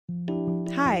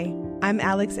Hi, I'm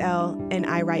Alex L., and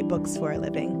I write books for a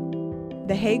living.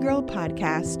 The Hey Girl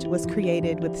podcast was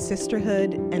created with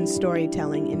sisterhood and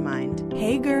storytelling in mind.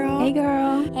 Hey girl. Hey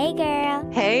girl. Hey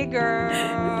girl. Hey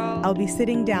girl. I'll be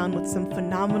sitting down with some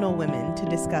phenomenal women to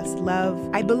discuss love.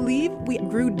 I believe we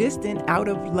grew distant out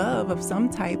of love of some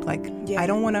type, I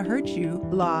don't want to hurt you.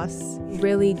 Loss.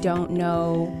 Really don't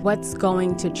know what's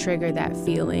going to trigger that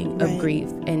feeling of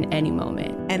grief in any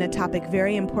moment. And a topic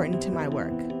very important to my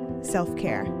work,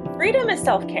 self-care. Freedom is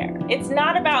self-care. It's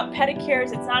not about pedicures.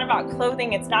 It's not about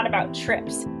clothing. It's not about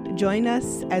trips. Join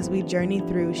us as we journey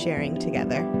through sharing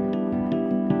together.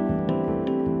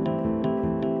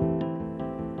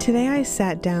 Today I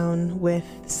sat down with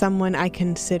someone I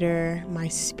consider my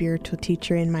spiritual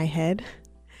teacher in my head.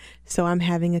 So I'm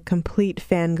having a complete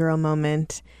fangirl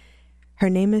moment. Her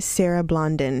name is Sarah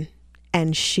Blondin,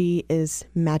 and she is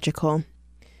magical.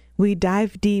 We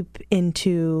dive deep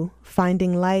into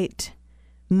finding light,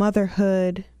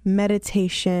 motherhood,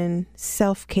 meditation,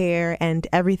 self-care, and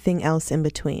everything else in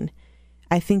between.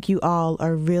 I think you all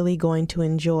are really going to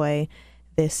enjoy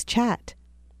this chat.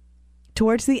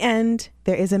 Towards the end,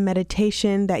 there is a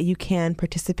meditation that you can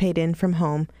participate in from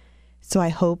home, so I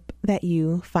hope that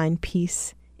you find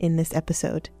peace in this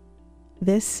episode.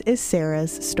 This is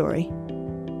Sarah's story.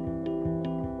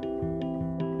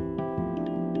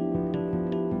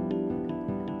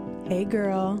 Hey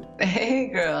girl. Hey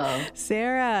girl.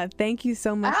 Sarah, thank you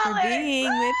so much for being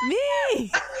with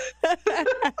me.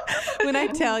 When I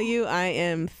tell you I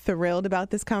am thrilled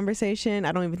about this conversation,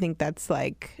 I don't even think that's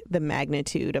like the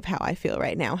magnitude of how I feel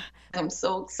right now. I'm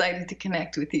so excited to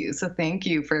connect with you. So thank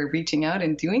you for reaching out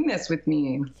and doing this with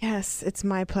me. Yes, it's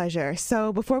my pleasure.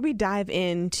 So before we dive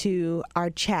into our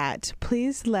chat,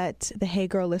 please let the Hey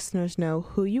Girl listeners know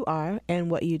who you are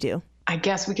and what you do. I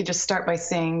guess we could just start by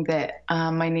saying that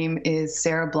my name is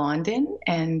Sarah Blondin,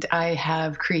 and I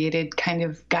have created kind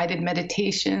of guided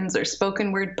meditations or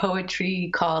spoken word poetry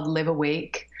called Live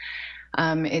Awake.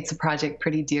 It's a project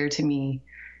pretty dear to me,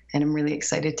 and I'm really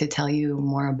excited to tell you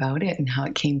more about it and how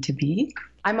it came to be.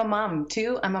 I'm a mom,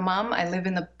 too. I'm a mom. I live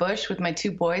in the bush with my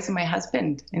 2 boys and my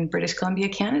husband in British Columbia,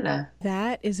 Canada.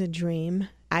 That is a dream.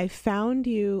 I found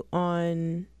you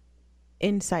on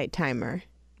Insight Timer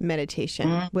meditation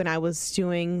when I was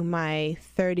doing my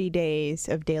 30 days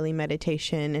of daily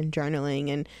meditation and journaling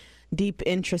and deep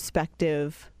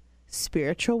introspective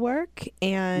spiritual work.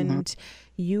 And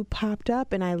you popped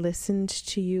up and I listened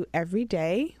to you every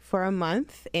day for a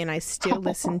month, and I still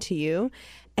listen to you.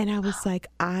 And I was like,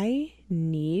 I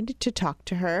need to talk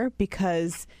to her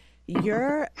because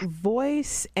your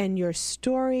voice and your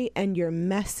story and your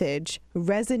message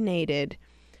resonated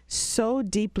so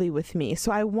deeply with me.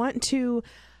 So I want to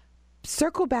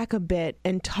circle back a bit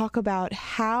and talk about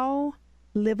how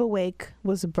Live Awake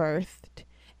was birthed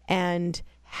and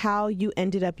how you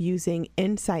ended up using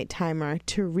Insight Timer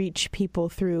to reach people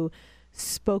through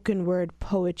spoken word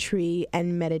poetry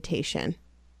and meditation.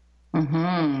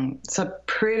 It's a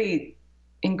pretty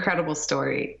incredible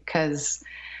story because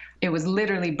it was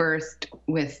literally birthed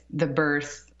with the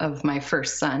birth of my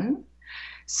first son.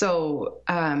 So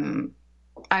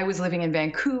I was living in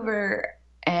Vancouver,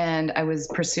 and I was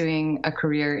pursuing a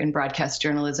career in broadcast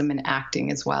journalism and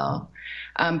acting as well.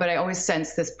 But I always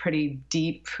sensed this pretty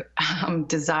deep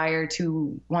desire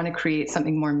to want to create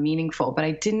something more meaningful. But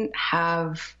I didn't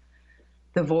have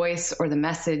the voice or the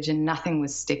message, and nothing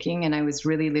was sticking. And I was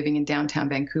really living in downtown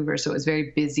Vancouver, so it was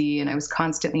very busy. And I was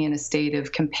constantly in a state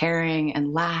of comparing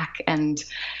and lack, and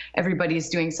everybody's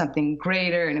doing something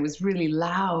greater. And it was really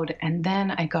loud. And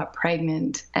then I got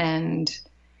pregnant, and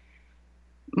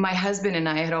my husband and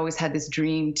I had always had this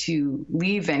dream to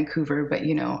leave Vancouver, but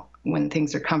when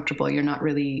things are comfortable, you're not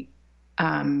really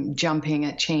jumping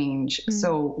at change.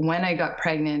 So when I got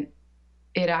pregnant,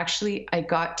 I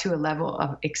got to a level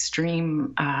of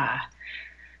extreme, I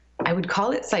would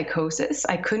call it psychosis.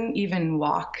 I couldn't even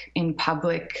walk in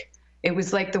public. It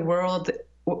was like the world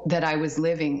that I was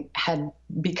living had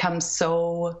become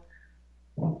so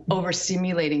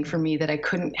overstimulating for me that I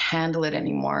couldn't handle it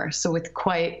anymore. So with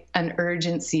quite an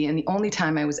urgency, and the only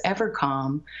time I was ever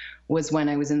calm was when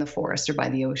I was in the forest or by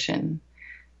the ocean.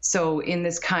 So in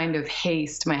this kind of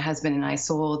haste, my husband and I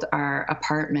sold our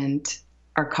apartment,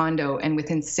 our condo, and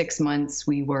within 6 months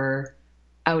we were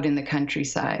out in the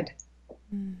countryside.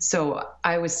 So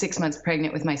I was 6 months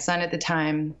pregnant with my son at the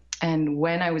time. And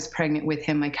when I was pregnant with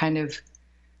him, I kind of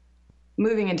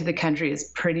moving into the country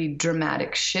is pretty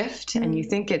dramatic shift. And you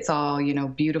think it's all,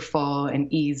 beautiful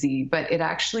and easy, but it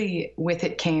actually, with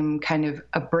it came kind of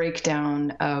a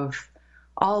breakdown of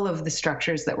all of the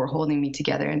structures that were holding me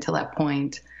together until that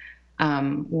point.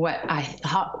 What I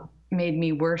thought made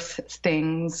me worth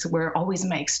things were always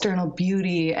my external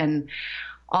beauty, and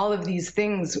all of these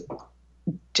things,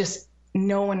 just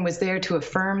no one was there to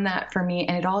affirm that for me.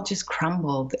 And it all just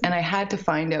crumbled. And I had to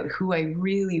find out who I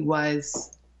really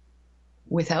was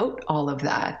without all of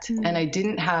that. And I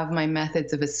didn't have my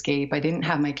methods of escape. I didn't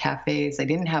have my cafes. I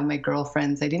didn't have my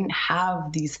girlfriends. I didn't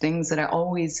have these things that I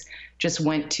always just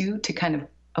went to kind of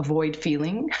avoid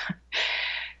feeling.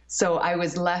 So I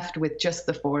was left with just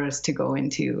the forest to go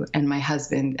into and my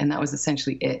husband, and that was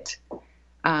essentially it.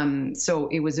 So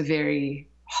it was a very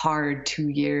hard 2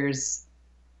 years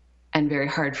and very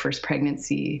hard first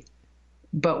pregnancy.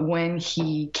 But when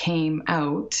he came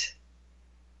out,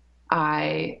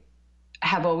 I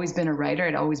have always been a writer.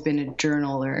 I'd always been a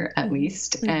journaler, at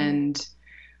least. And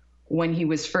when he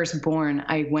was first born,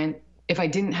 if I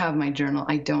didn't have my journal,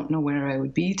 I don't know where I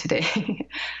would be today.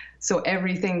 So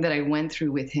everything that I went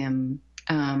through with him,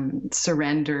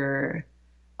 surrender,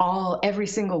 every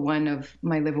single one of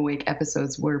my Live Awake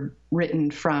episodes were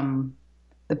written from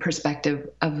the perspective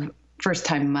of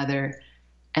first-time mother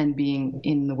and being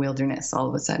in the wilderness all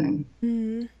of a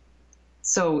sudden.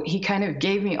 So he kind of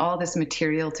gave me all this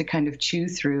material to kind of chew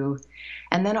through.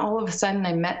 And then all of a sudden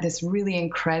I met this really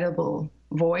incredible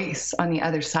voice on the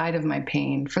other side of my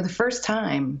pain for the first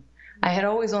time. I had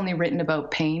always only written about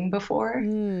pain before,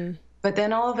 but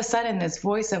then all of a sudden this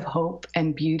voice of hope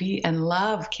and beauty and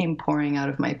love came pouring out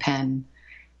of my pen.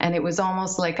 And it was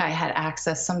almost like I had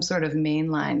access, some sort of main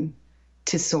line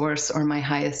to source or my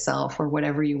highest self or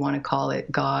whatever you want to call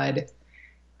it, God.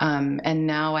 And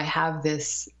now I have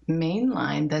this main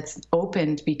line that's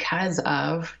opened because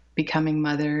of becoming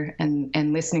mother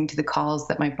and listening to the calls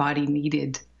that my body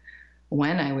needed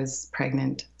when I was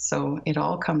pregnant. So it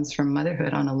all comes from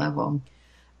motherhood on a level.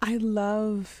 I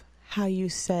love how you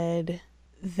said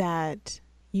that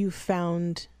you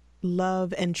found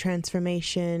love and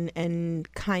transformation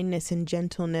and kindness and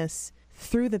gentleness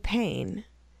through the pain.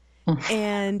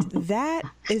 And that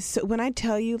is, when I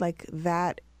tell you, like,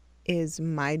 that is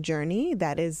my journey,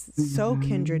 that is so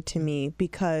kindred to me,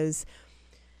 because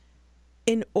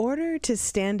in order to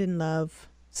stand in love,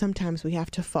 sometimes we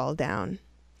have to fall down.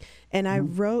 And I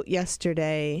wrote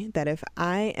yesterday that if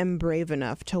I am brave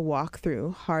enough to walk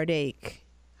through heartache,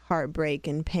 heartbreak,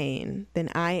 and pain, then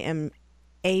I am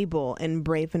able and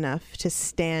brave enough to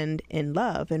stand in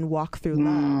love and walk through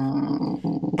love.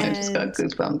 I just got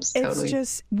goosebumps. Totally. It's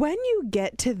just when you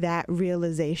get to that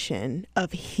realization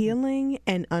of healing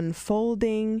and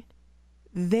unfolding,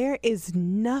 there is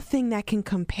nothing that can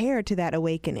compare to that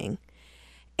awakening.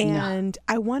 And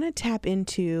I want to tap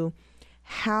into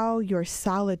how your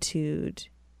solitude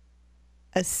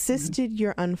assisted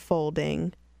your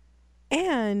unfolding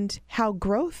and how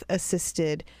growth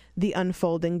assisted the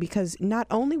unfolding, because not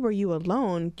only were you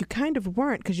alone, you kind of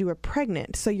weren't, because you were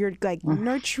pregnant. So you're like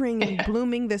nurturing and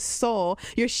blooming this soul.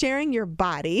 You're sharing your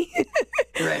body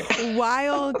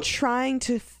while trying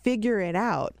to figure it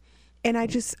out. And I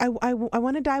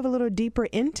want to dive a little deeper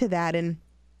into that and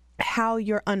how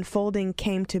your unfolding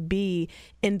came to be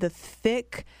in the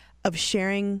thick of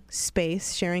sharing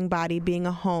space, sharing body, being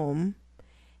a home,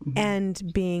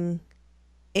 and being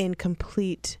in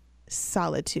complete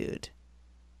solitude.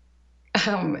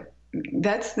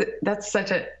 That's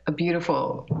such a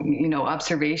beautiful,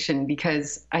 observation,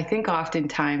 because I think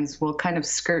oftentimes we'll kind of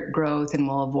skirt growth and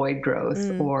we'll avoid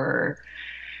growth, or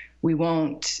we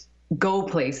won't go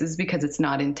places because it's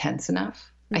not intense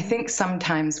enough. I think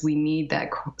sometimes we need that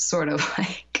sort of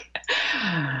like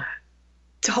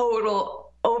total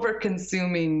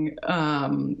over-consuming,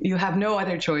 you have no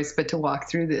other choice but to walk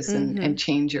through this and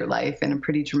change your life in a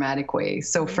pretty dramatic way.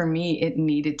 So for me, it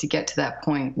needed to get to that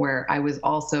point where I was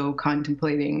also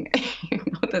contemplating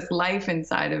this life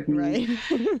inside of me.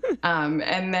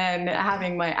 And then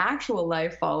having my actual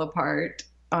life fall apart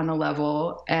on a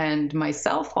level and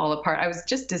myself fall apart. I was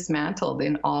just dismantled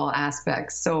in all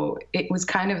aspects. So it was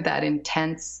kind of that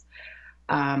intense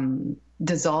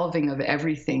dissolving of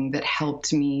everything that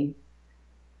helped me.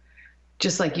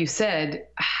 Just like you said,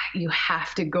 you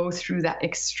have to go through that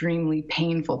extremely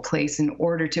painful place in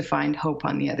order to find hope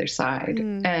on the other side.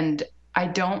 And I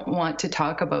don't want to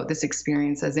talk about this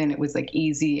experience as in it was like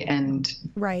easy and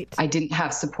I didn't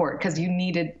have support, because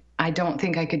I don't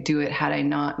think I could do it had I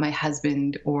not my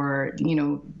husband or,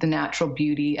 the natural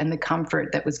beauty and the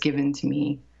comfort that was given to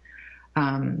me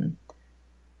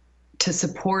to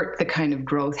support the kind of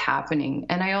growth happening.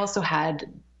 And I also had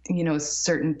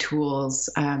certain tools,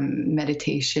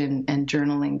 meditation and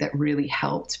journaling that really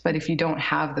helped. But if you don't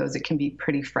have those, it can be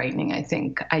pretty frightening, I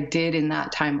think. I did in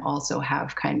that time also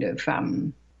have kind of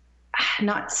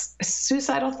not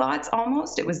suicidal thoughts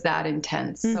almost. It was that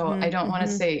intense. So I don't want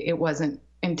to say it wasn't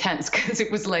intense, because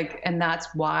it was like, and that's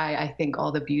why I think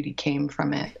all the beauty came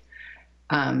from it.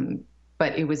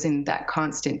 But it was in that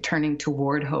constant turning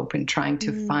toward hope and trying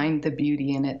to find the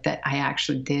beauty in it that I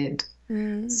actually did.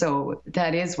 So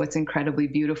that is what's incredibly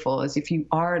beautiful, is if you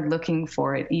are looking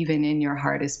for it, even in your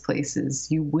hardest places,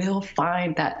 you will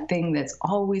find that thing that's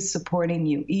always supporting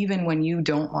you, even when you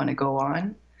don't want to go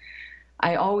on.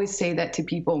 I always say that to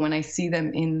people when I see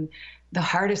them in the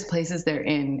hardest places they're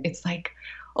in. It's like,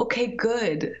 okay,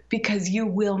 good, because you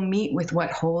will meet with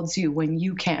what holds you when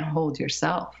you can't hold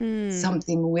yourself.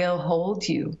 Something will hold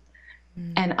you.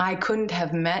 And I couldn't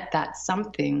have met that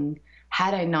something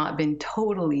had I not been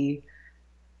totally,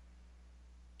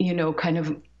 kind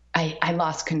of, I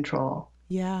lost control.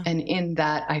 Yeah. And in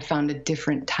that, I found a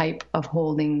different type of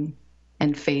holding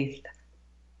and faith,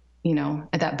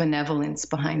 that benevolence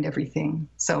behind everything.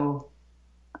 So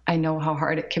I know how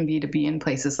hard it can be to be in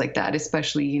places like that,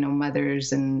 especially,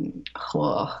 mothers and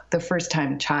the first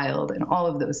time child, and all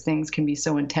of those things can be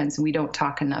so intense. And we don't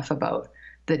talk enough about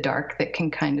the dark that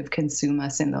can kind of consume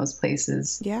us in those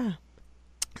places. Yeah.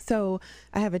 So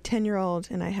I have a 10-year-old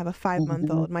and I have a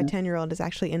 5-month-old. My 10-year-old is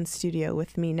actually in studio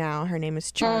with me now. Her name is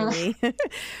Charlie.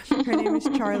 Her name is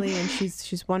Charlie, and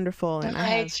she's wonderful. And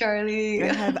Hi, Charlie.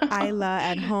 I have Isla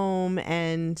at home,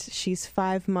 and she's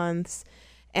 5 months.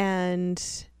 And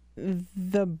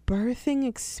the birthing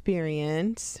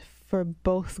experience for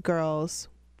both girls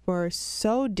were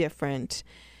so different.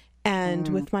 And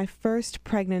with my first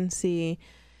pregnancy,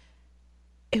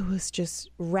 it was just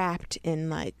wrapped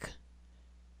in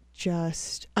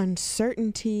just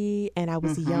uncertainty, and I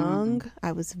was young.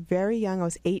 I was very young. I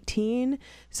was 18,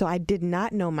 so I did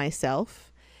not know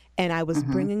myself, and I was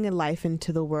bringing a life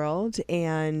into the world,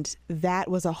 and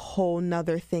that was a whole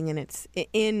nother thing in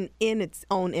its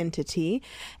own entity.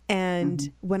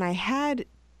 And when I had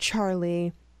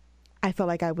Charlie, I felt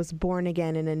like I was born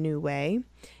again in a new way.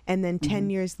 And then 10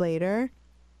 years later,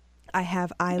 I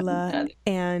have Isla,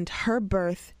 and her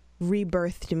birth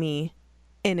rebirthed me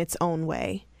in its own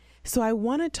way. So I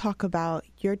want to talk about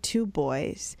your two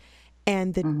boys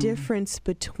and the difference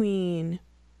between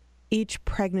each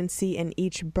pregnancy and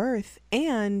each birth,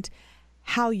 and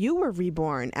how you were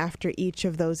reborn after each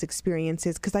of those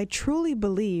experiences. Because I truly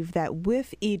believe that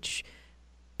with each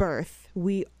birth,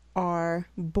 we are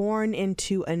born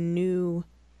into a new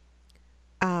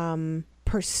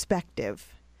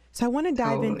perspective. So I want to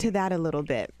dive into that a little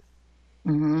bit.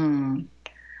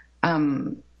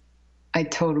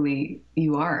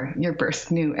 Your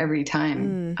birth new every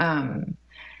time.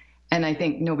 And I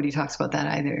think nobody talks about that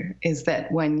either, is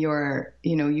that when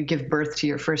you give birth to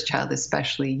your first child,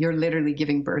 especially, you're literally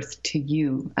giving birth to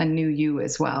you, a new you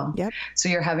as well. Yep. So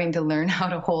you're having to learn how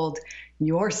to hold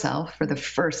yourself for the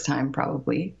first time,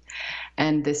 probably,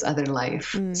 and this other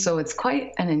life. So it's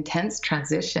quite an intense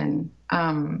transition.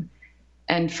 And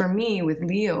for me, with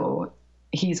Leo,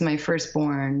 he's my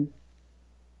firstborn.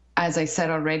 As I said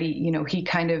already,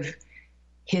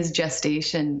 his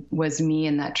gestation was me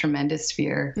in that tremendous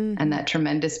fear and that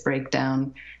tremendous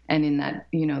breakdown. And in that,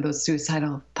 those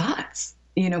suicidal thoughts,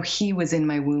 he was in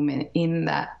my womb in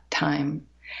that time.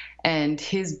 And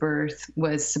his birth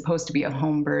was supposed to be a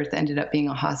home birth, ended up being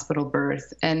a hospital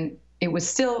birth. And I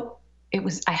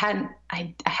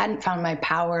hadn't found my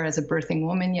power as a birthing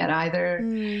woman yet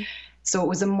either. So it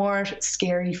was a more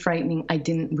scary, frightening, I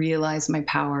didn't realize my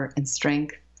power and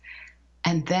strength.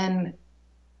 And then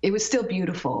it was still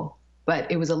beautiful,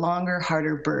 but it was a longer,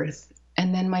 harder birth.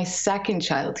 And then my second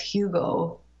child,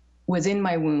 Hugo, was in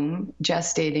my womb,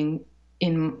 gestating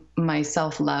in my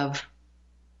self-love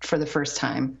for the first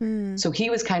time. So he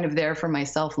was kind of there for my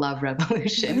self-love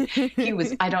revolution.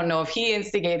 I don't know if he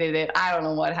instigated it. I don't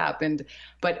know what happened,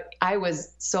 but I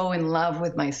was so in love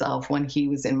with myself when he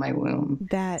was in my womb.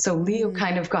 So Leo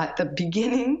kind of got the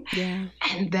beginning,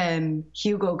 and then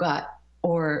Hugo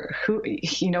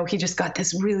he just got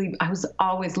this I was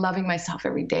always loving myself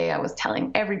every day. I was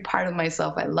telling every part of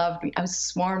myself I loved me. I was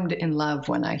swarmed in love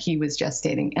when he was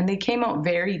gestating, and they came out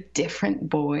very different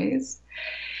boys.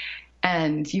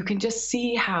 And you can just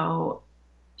see how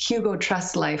Hugo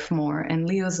trusts life more, and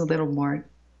Leo's a little more,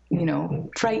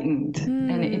 frightened.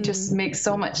 And it just makes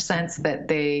so much sense that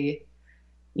they,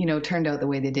 turned out the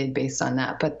way they did based on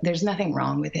that. But there's nothing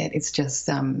wrong with it. It's just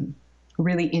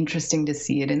really interesting to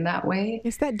see it in that way.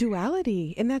 It's that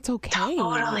duality, and that's okay.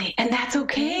 Totally. And that's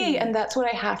okay. And that's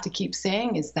what I have to keep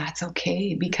saying, is that's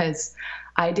okay, because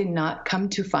I did not come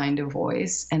to find a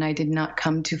voice, and I did not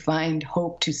come to find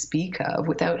hope to speak of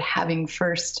without having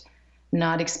first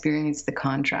not experienced the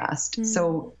contrast.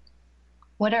 So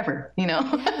whatever,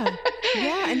 Yeah.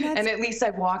 Yeah. And at least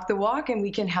I've walked the walk, and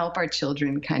we can help our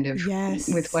children kind of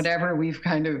with whatever we've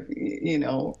kind of,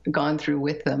 gone through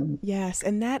with them. Yes.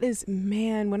 And that is,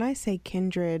 man, when I say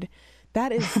kindred,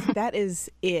 that is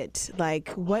it. Like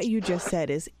what you just said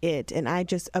is it. And I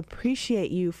just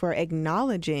appreciate you for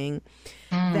acknowledging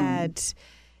that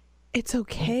it's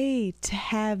okay to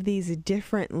have these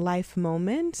different life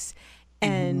moments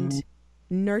and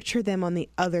nurture them on the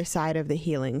other side of the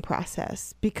healing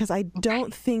process. Because I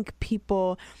don't think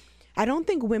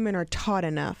women are taught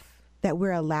enough that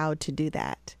we're allowed to do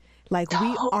that. Like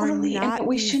we are not, and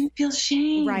we shouldn't feel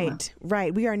shame.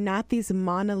 Right. We are not these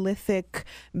monolithic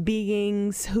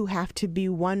beings who have to be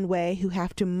one way, who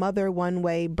have to mother one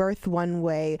way, birth one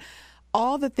way,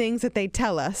 all the things that they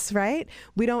tell us, right?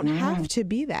 We don't have to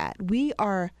be that. We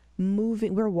are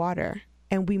moving, we're water,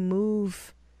 and we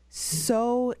move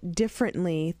so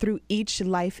differently through each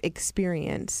life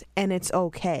experience, and it's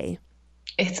okay.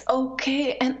 It's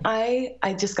okay. And I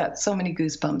just got so many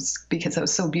goosebumps because it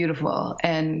was so beautiful.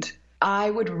 And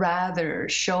I would rather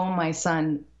show my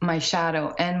son my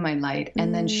shadow and my light,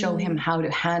 and then show him how to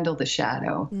handle the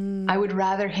shadow. I would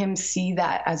rather him see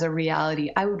that as a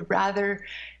reality. I would rather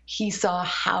he saw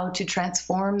how to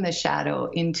transform the shadow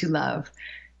into love.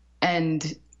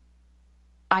 And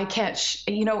I can't,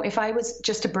 if I was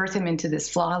just to birth him into this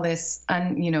flawless,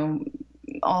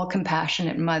 all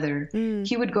compassionate mother,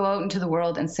 he would go out into the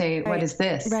world and say, what is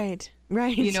this? Right.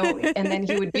 And then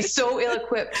he would be so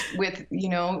ill-equipped with,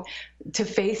 to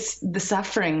face the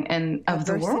suffering and of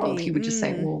the world. He would just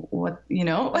say, well, what,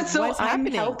 so what's I'm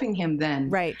happening? helping him then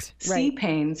see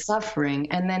pain, suffering.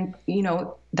 And then,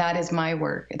 that is my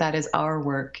work. That is our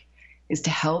work, is to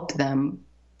help them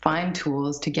find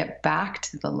tools to get back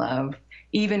to the love,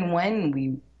 even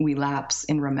when we lapse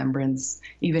in remembrance,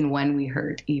 even when we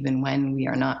hurt, even when we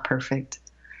are not perfect.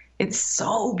 It's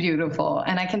so beautiful.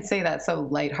 And I can say that so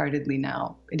lightheartedly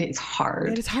now. It is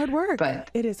hard. It is hard work.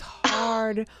 But it is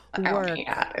hard work. Oh,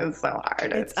 yeah, it's so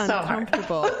hard. It's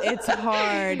uncomfortable. So hard. It's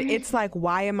hard. It's like,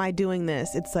 why am I doing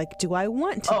this? It's like, do I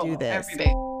want to do this? Every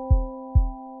day.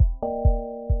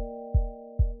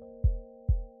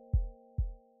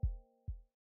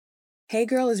 Hey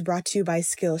Girl is brought to you by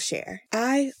Skillshare.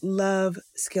 I love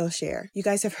Skillshare. You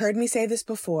guys have heard me say this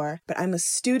before, but I'm a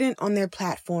student on their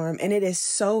platform, and it is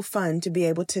so fun to be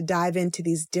able to dive into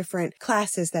these different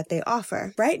classes that they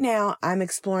offer. Right now, I'm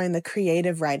exploring the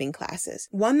creative writing classes.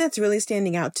 One that's really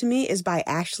standing out to me is by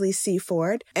Ashley C.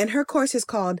 Ford, and her course is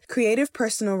called Creative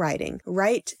Personal Writing,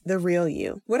 Write the Real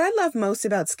You. What I love most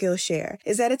about Skillshare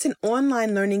is that it's an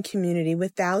online learning community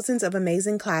with thousands of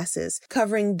amazing classes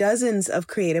covering dozens of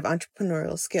creative entrepreneurial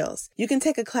skills. You can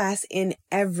take a class in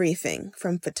everything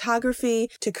from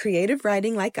photography to creative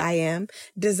writing like I am,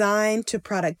 design to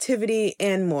productivity,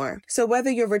 and more. So whether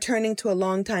you're returning to a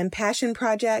long-time passion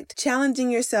project,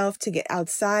 challenging yourself to get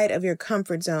outside of your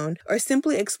comfort zone, or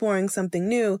simply exploring something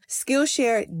new,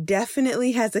 Skillshare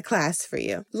definitely has a class for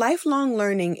you. Lifelong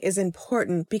learning is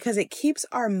important because it keeps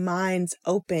our minds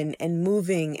open and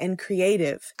moving and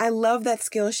creative. I love that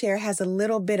Skillshare has a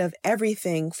little bit of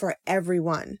everything for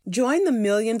everyone. Join the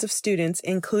millions of students,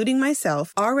 including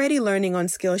myself, already learning on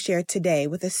Skillshare today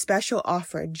with a special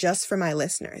offer just for my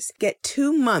listeners. Get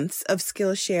 2 months of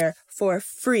Skillshare for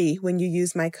free when you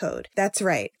use my code. That's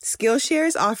right. Skillshare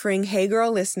is offering Hey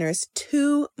Girl listeners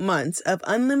 2 months of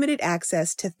unlimited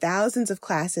access to thousands of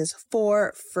classes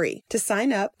for free. To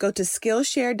sign up, go to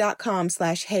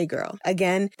Skillshare.com/HeyGirl.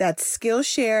 Again, that's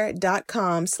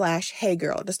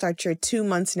Skillshare.com/HeyGirl to start your 2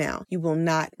 months now. You will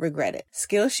not regret it.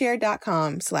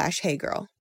 Skillshare.com/HeyGirl.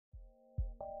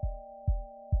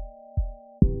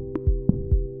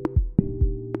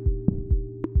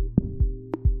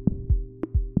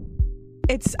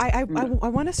 I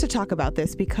want us to talk about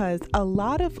this because a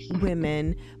lot of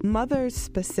women, mothers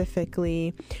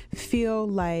specifically, feel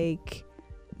like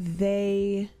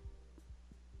they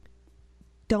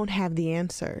don't have the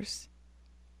answers.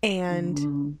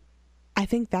 And I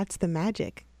think that's the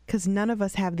magic, because none of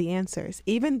us have the answers.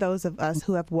 Even those of us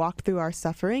who have walked through our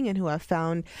suffering and who have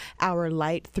found our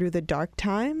light through the dark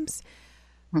times,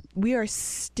 we are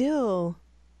still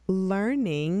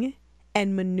learning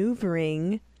and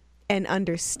maneuvering and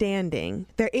understanding.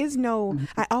 There is no,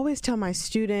 I always tell my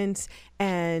students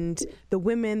and the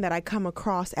women that I come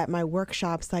across at my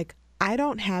workshops, like, I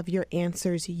don't have your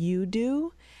answers, you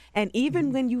do. And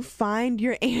even when you find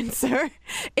your answer,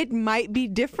 it might be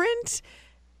different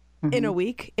in a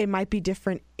week. It might be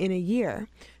different in a year.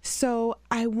 So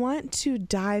I want to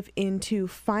dive into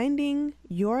finding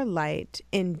your light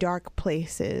in dark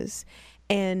places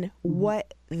and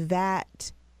what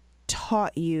that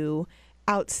taught you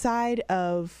outside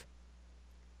of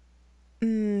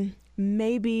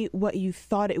maybe what you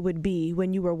thought it would be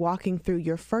when you were walking through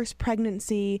your first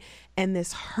pregnancy and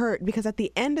this hurt? Because at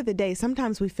the end of the day,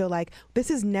 sometimes we feel like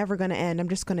this is never going to end. I'm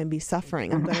just going to be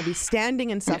suffering. I'm going to be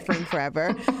standing and suffering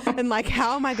forever. And like,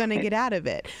 how am I going to get out of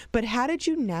it? But how did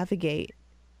you navigate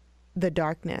the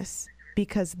darkness?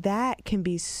 Because that can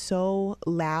be so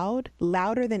loud,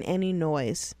 louder than any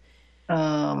noise.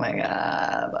 Oh my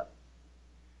God.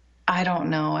 I don't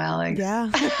know, Alex. Yeah.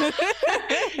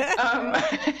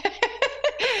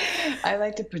 I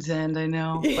like to pretend I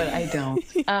know, but I don't.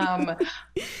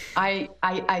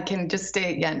 I can just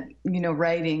say again,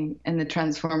 writing and the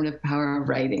transformative power of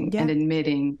writing and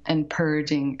admitting and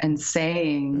purging and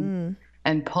saying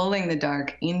and pulling the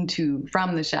dark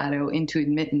from the shadow into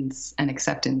admittance and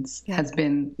acceptance has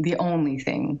been the only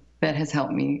thing that has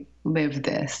helped me live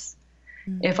this.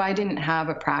 If I didn't have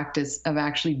a practice of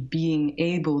actually being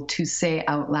able to say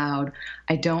out loud,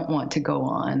 I don't want to go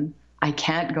on, I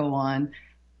can't go on,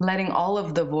 letting all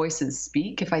of the voices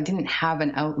speak, if I didn't have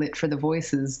an outlet for the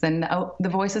voices, then the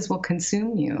voices will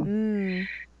consume you.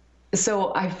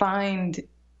 So I found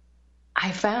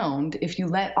if you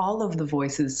let all of the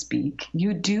voices speak,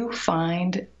 you do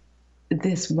find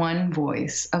this one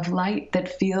voice of light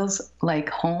that feels like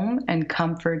home and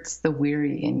comforts the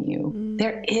weary in you.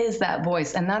 There is that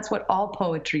voice, and that's what all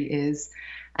poetry is,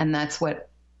 and that's what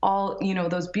all,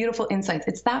 those beautiful insights,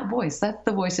 it's that voice. That's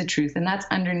the voice of truth, and that's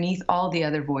underneath all the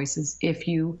other voices if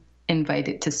you invite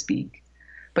it to speak.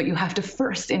 But you have to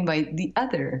first invite the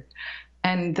other.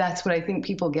 And that's what I think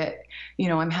people get,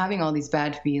 I'm having all these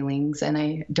bad feelings, and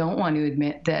I don't want to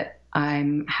admit that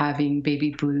I'm having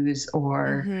baby blues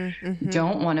or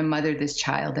don't want to mother this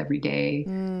child every day.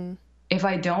 If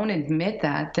I don't admit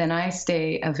that, then I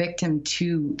stay a victim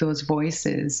to those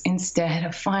voices instead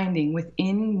of finding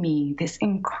within me this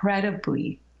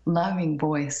incredibly loving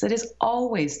voice that is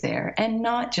always there, and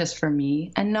not just for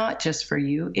me and not just for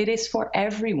you. It is for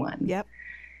everyone. Yep.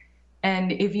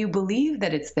 And if you believe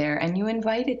that it's there and you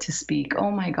invite it to speak,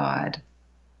 oh my God,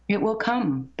 it will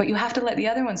come. But you have to let the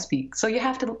other one speak. So you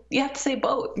have to say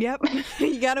both. Yep.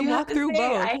 You got to walk through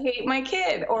both. I hate my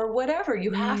kid or whatever.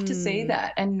 You have to say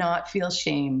that and not feel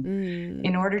shame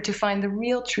in order to find the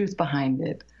real truth behind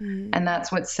it. And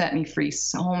that's what set me free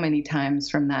so many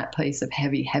times from that place of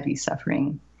heavy, heavy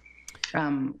suffering.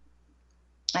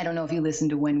 I don't know if you listen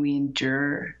to When We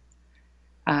Endure.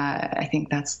 I think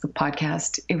that's the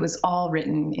podcast. It was all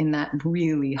written in that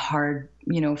really hard,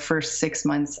 first 6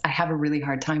 months. I have a really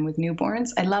hard time with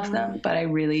newborns. I love them, but I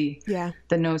really,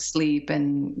 the no sleep,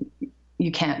 and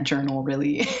you can't journal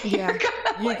really. Yeah,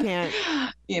 you can't.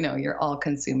 You're all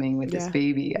consuming with this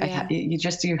baby. Yeah.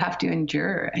 You have to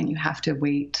endure, and you have to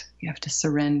wait. You have to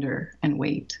surrender and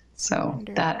wait. So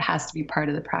that has to be part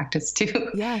of the practice too.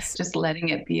 Yes. Just letting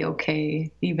it be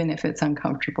okay, even if it's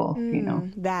uncomfortable,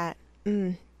 That.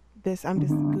 This, I'm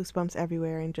just goosebumps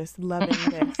everywhere and just loving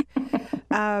this.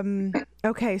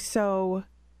 Okay, so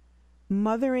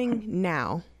mothering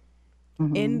now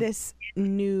in this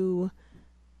new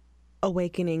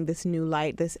awakening, this new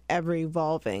light, this ever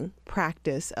evolving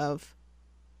practice of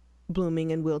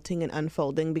blooming and wilting and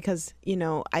unfolding, because,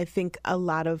 I think a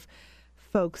lot of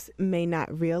folks may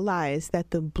not realize that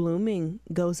the blooming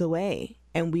goes away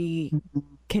and we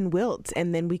can wilt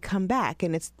and then we come back,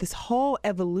 and it's this whole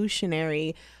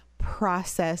evolutionary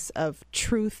process of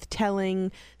truth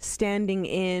telling, standing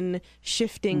in,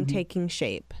 shifting, taking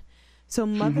shape. So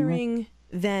mothering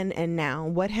then and now,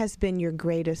 what has been your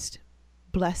greatest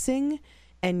blessing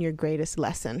and your greatest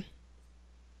lesson?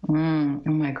 Oh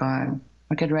my God,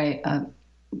 I could write an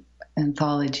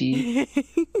anthology.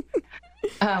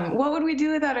 What would we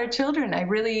do without our children?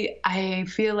 I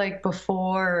feel like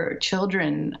before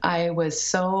children, I was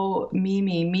so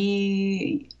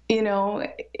me.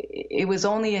 It was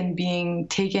only in being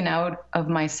taken out of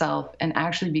myself and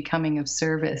actually becoming of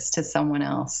service to someone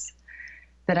else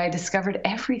that I discovered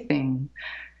everything,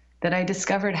 that I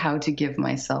discovered how to give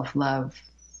myself love.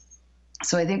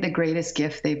 So I think the greatest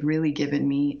gift they've really given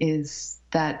me is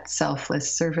that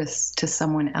selfless service to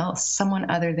someone else, someone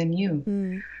other than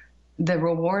you. The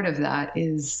reward of that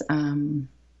is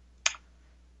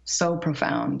so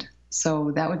profound.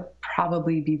 So that would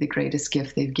probably be the greatest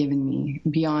gift they've given me,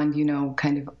 beyond,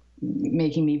 kind of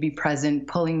making me be present,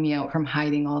 pulling me out from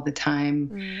hiding all the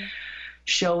time,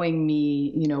 showing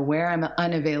me, where I'm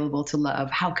unavailable to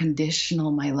love, how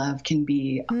conditional my love can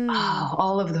be.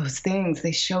 All of those things,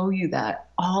 they show you that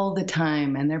all the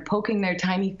time. And they're poking their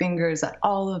tiny fingers at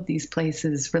all of these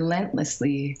places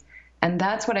relentlessly. And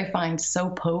that's what I find so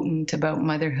potent about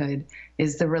motherhood,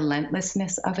 is the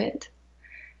relentlessness of it.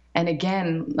 And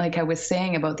again, like I was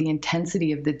saying about the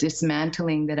intensity of the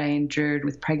dismantling that I endured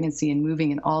with pregnancy and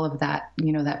moving and all of that,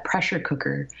 that pressure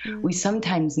cooker, we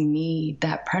sometimes need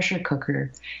that pressure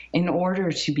cooker in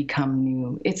order to become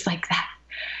new. It's like that,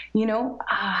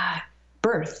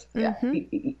 birth,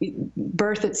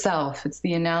 birth itself. It's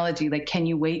the analogy, like, can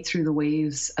you wait through the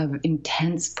waves of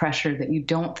intense pressure that you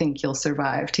don't think you'll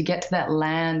survive to get to that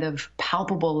land of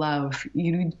palpable love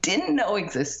you didn't know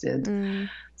existed?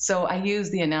 So I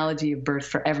use the analogy of birth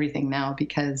for everything now,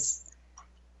 because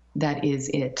that is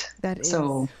it.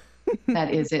 So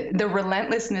that is it. The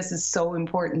relentlessness is so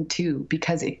important too,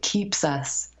 because it keeps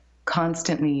us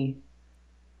constantly,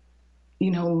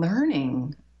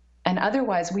 learning. And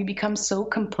otherwise we become so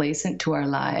complacent to our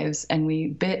lives, and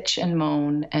we bitch and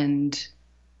moan, and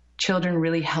children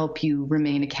really help you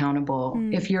remain accountable.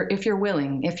 If you're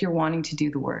willing, if you're wanting to do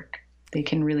the work, they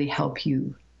can really help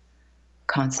you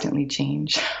constantly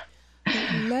change.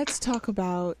 Let's talk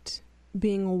about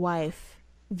being a wife,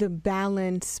 the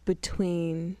balance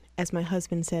between, as my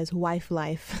husband says, wife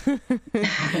life.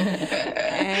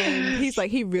 And he's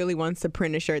like, he really wants to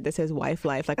print a shirt that says wife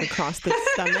life, like across the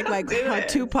stomach, like how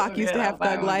Tupac used to have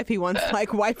Thug Life. He wants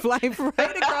like wife life right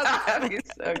across the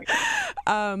stomach.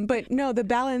 But no, the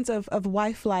balance of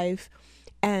wife life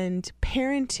and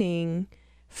parenting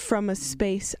from a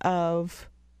space of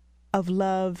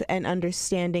love and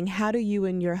understanding. How do you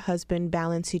and your husband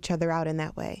balance each other out in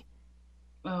that way?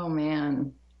 Oh,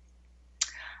 man.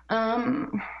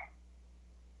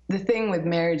 The thing with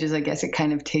marriage is, I guess it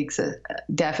kind of takes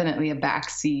definitely a back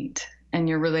seat, and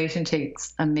your relation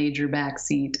takes a major back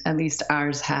seat. At least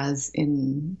ours has,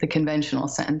 in the conventional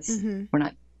sense. We're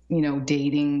not,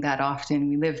 dating that often.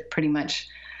 We live pretty much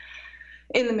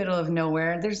in the middle of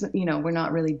nowhere. There's, we're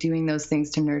not really doing those things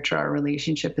to nurture our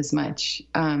relationship as much.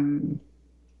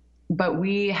 But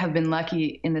we have been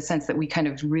lucky in the sense that we kind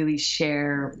of really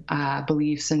share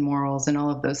beliefs and morals and all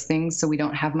of those things. So we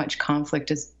don't have much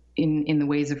conflict in the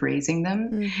ways of raising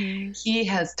them. He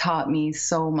has taught me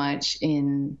so much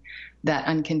in that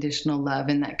unconditional love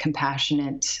and that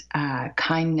compassionate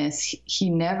kindness. He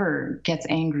never gets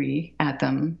angry at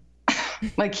them.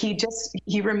 Like he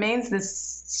remains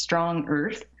this strong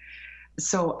earth.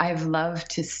 So I've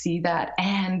loved to see that.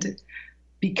 And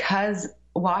because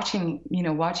watching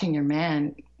your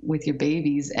man with your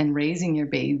babies and raising your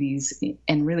babies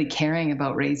and really caring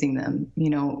about raising them,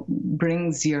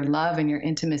 brings your love and your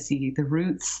intimacy, the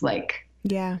roots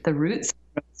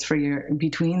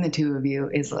between the two of you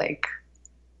is like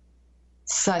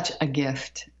such a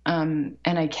gift. And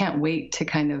I can't wait to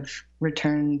kind of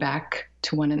return back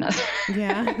to one another.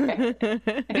 Yeah.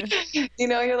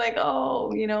 You're like,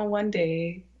 one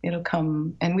day it'll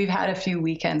come. And we've had a few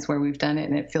weekends where we've done it,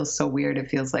 and it feels so weird.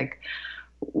 It feels like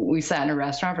we sat in a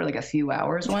restaurant for like a few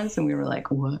hours once, and we were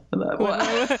like, what? Like,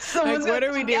 what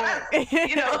are we doing?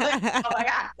 Oh my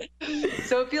God.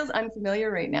 So it feels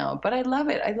unfamiliar right now, but I love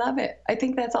it. I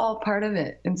think that's all part of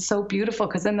it. And so beautiful,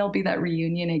 because then there'll be that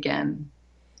reunion again.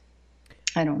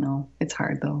 I don't know. It's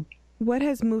hard though. What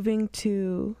has moving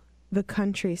to the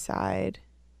countryside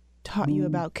taught you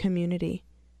about community?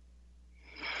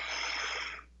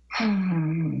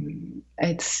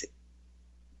 It's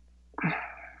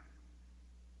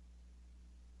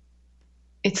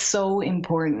so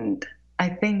important. I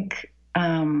think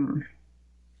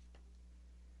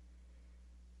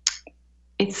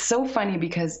it's so funny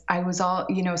because I was all,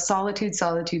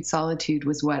 solitude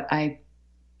was what I,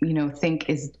 think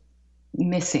is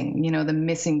missing. The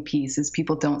missing piece is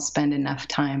people don't spend enough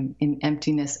time in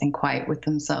emptiness and quiet with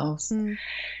themselves.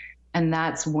 And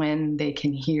that's when they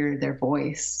can hear their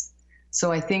voice.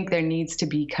 So I think there needs to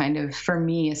be kind of, for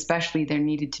me especially, there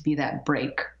needed to be that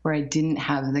break where I didn't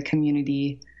have the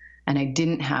community and I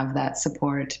didn't have that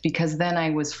support, because then I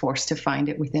was forced to find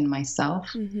it within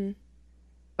myself.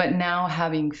 But now,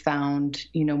 having found,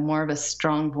 more of a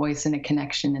strong voice and a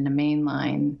connection and a main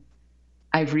line,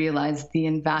 I've realized the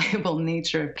invaluable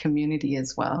nature of community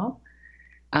as well,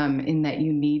 in that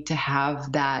you need to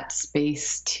have that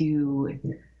space to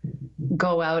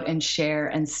go out and share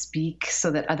and speak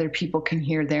so that other people can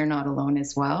hear they're not alone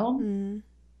as well.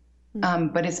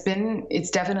 But it's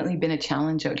definitely been a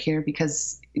challenge out here,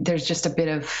 because there's just a bit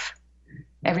of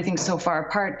everything's so far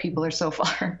apart. People are so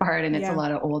far apart, and it's a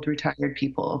lot of old retired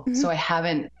people. So I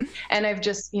haven't, and I've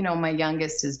just, my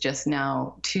youngest is just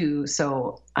now 2.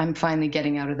 So I'm finally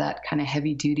getting out of that kind of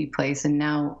heavy duty place and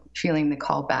now feeling the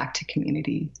call back to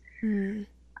community.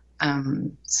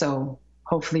 So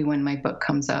hopefully when my book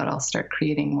comes out, I'll start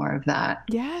creating more of that.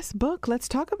 Yes, book. Let's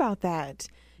talk about that.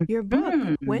 Your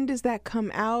book, when does that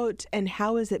come out, and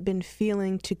how has it been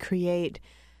feeling to create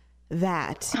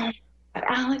that? But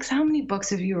Alex, how many books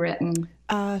have you written?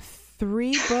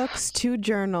 3 books, 2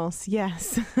 journals.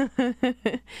 Yes.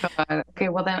 God. Okay,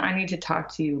 well then I need to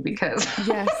talk to you because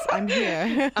yes, I'm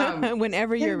here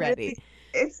whenever you're ready.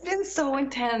 It's been so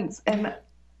intense, and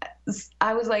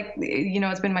I was like,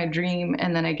 it's been my dream,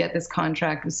 and then I get this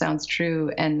contract with Sounds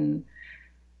True, and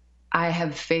I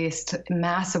have faced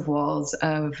massive walls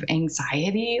of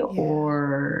anxiety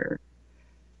or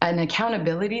an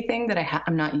accountability thing that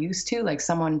I'm not used to. Like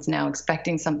someone's now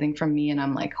expecting something from me and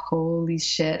I'm like, holy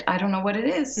shit, I don't know what it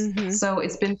is. Mm-hmm. So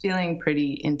it's been feeling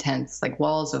pretty intense, like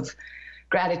walls of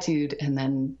gratitude and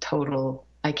then total,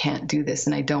 I can't do this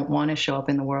and I don't want to show up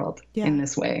in the world in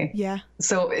this way. Yeah.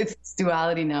 So it's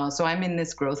duality now. So I'm in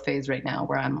this growth phase right now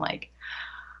where I'm like,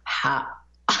 how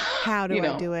do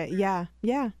I do it? Yeah.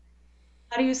 Yeah.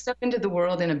 How do you step into the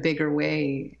world in a bigger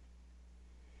way?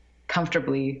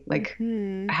 Comfortably, like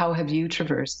how have you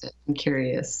traversed it? I'm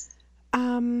curious.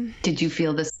 Did you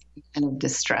feel this kind of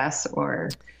distress or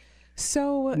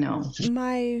no?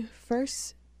 My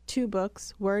first 2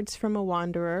 books, Words from a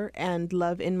Wanderer and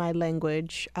Love in My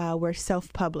Language, were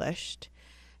self-published.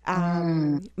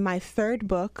 My 3rd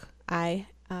book, I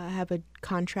have a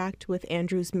contract with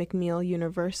Andrews McMeel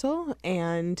Universal,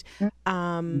 and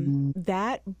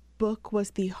that book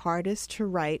was the hardest to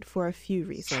write for a few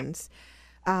reasons.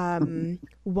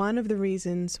 One of the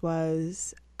reasons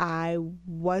was I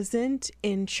wasn't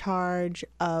in charge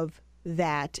of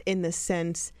that in the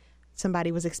sense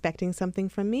somebody was expecting something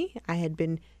from me. I had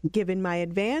been given my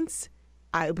advance.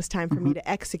 It was time for me to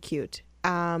execute.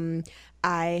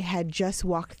 I had just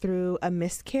walked through a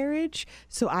miscarriage,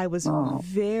 so I was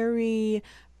very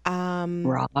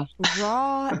raw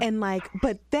and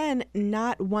but then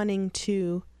not wanting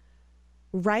to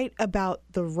write about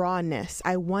the rawness.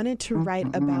 I wanted to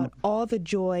write about all the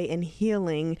joy and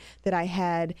healing that I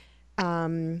had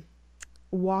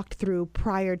walked through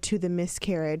prior to the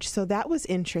miscarriage. So that was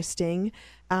interesting.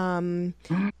 And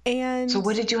so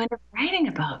what did you end up writing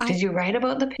about? Did you write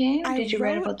about the pain? Or did you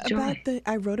write about the joy?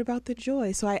 I wrote about the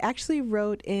joy. So I actually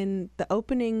wrote in the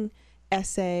opening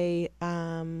essay,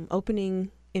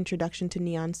 opening introduction to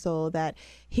Neon Soul, that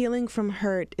healing from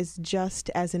hurt is just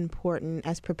as important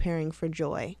as preparing for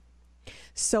joy.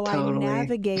 So totally. I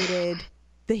navigated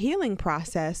the healing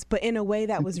process, but in a way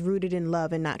that was rooted in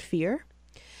love and not fear.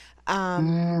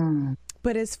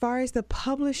 But as far as the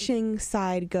publishing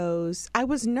side goes, I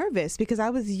was nervous because I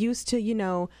was used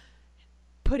to,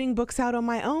 putting books out on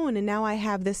my own. And now I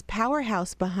have this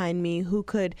powerhouse behind me who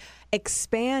could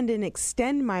expand and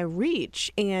extend my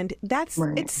reach. And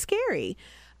it's scary.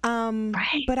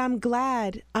 But I'm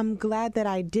glad that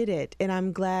I did it. And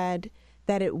I'm glad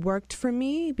that it worked for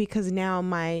me because now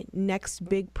my next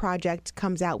big project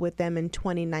comes out with them in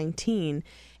 2019.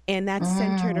 And that's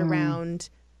centered around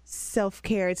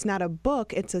self-care. It's not a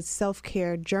book, it's a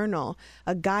self-care journal,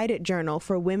 a guided journal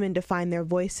for women to find their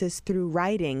voices through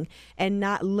writing and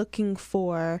not looking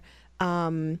for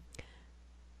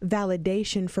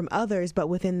validation from others, but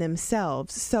within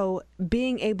themselves. So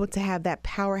being able to have that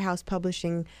powerhouse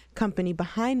publishing company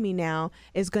behind me now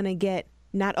is going to get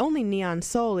not only Neon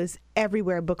Soul is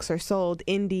everywhere books are sold,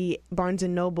 Indie, Barnes &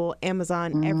 Noble,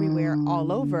 Amazon, everywhere,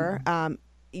 all over,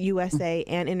 USA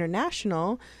and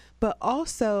international, but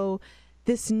also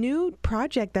this new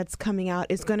project that's coming out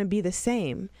is going to be the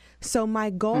same. So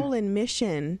my goal and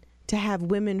mission to have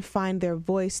women find their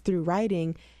voice through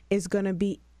writing is going to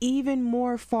be even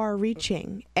more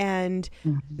far-reaching. And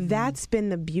that's been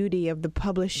the beauty of the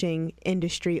publishing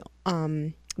industry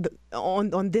on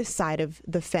this side of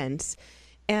the fence.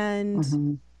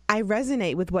 And I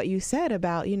resonate with what you said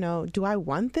about, do I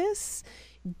want this?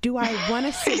 Do I want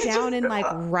to sit down and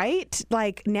write?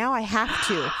 Now I have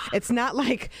to. It's not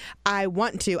like I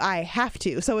want to, I have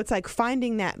to. So it's like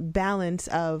finding that balance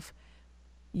of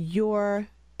your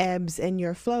ebbs and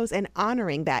your flows and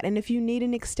honoring that. And if you need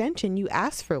an extension, you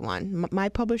ask for one. My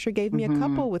publisher gave me a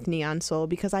couple with Neon Soul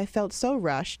because I felt so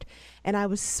rushed and I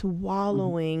was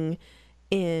swallowing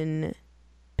in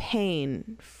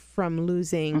pain from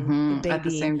losing the baby. At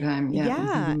the same time,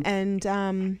 yeah.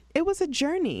 And it was a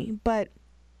journey, but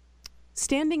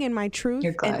standing in my truth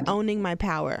and owning my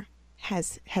power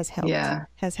has helped. Yeah.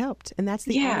 Has helped. And that's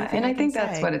the only thing and I think say.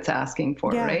 That's what it's asking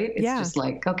for, right? It's just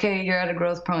like, okay, you're at a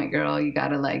growth point, girl. You got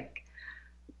to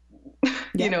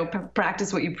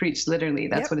practice what you preach, literally.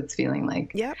 That's what it's feeling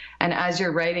like. Yep. And as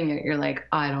you're writing it, you're like,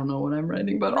 I don't know what I'm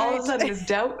writing. But all of a sudden this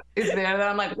doubt is there. And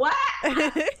I'm like, what?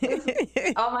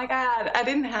 Oh my God. I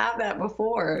didn't have that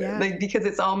before. Yeah. Because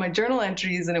it's all my journal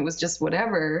entries and it was just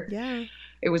whatever. Yeah.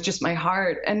 It was just my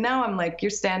heart. And now I'm like,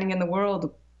 you're standing in the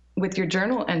world with your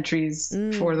journal entries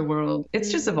for the world,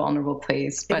 it's just a vulnerable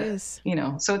place. But, it is.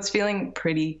 So it's feeling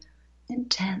pretty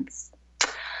intense.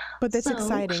 But that's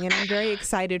exciting, and I'm very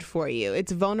excited for you.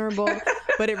 It's vulnerable,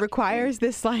 but it requires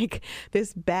this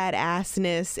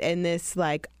badassness and this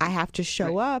I have to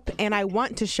show up, and I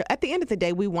want to show. At the end of the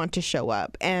day, we want to show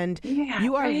up, and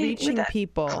you are reaching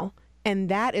people, and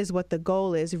that is what the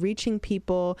goal is: reaching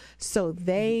people so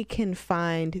they can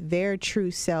find their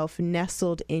true self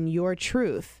nestled in your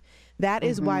truth. That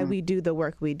is why we do the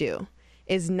work we do.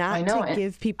 Is not to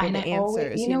give people the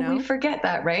answers. We forget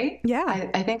that, right? Yeah.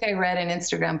 I think I read an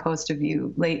Instagram post of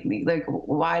you lately, like,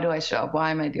 why do I show up?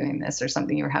 Why am I doing this? Or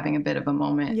something. You were having a bit of a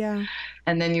moment. Yeah.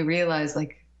 And then you realize,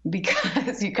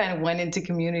 because you kind of went into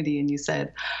community and you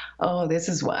said, oh, this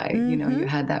is why, you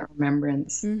had that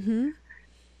remembrance. Mm-hmm.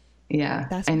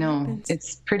 Yeah, I know.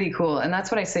 It's pretty cool. And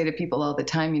that's what I say to people all the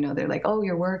time. They're like, oh,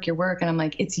 your work. And I'm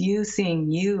like, it's you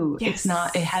seeing you. Yes.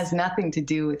 It has nothing to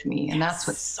do with me. And that's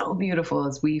what's so beautiful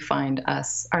is we find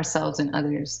ourselves and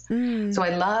others. So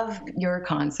I love your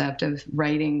concept of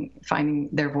writing, finding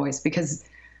their voice, because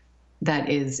that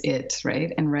is it,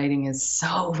 right? And writing is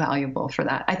so valuable for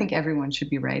that. I think everyone should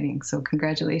be writing. So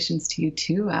congratulations to you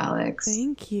too, Alex.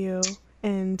 Thank you.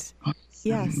 And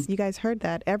yes, you guys heard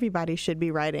that. Everybody should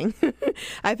be writing.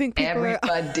 I think people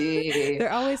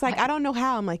they're always like, I don't know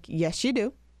how. I'm like, yes, you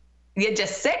do. You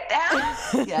just sit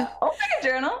down. Yeah. Open a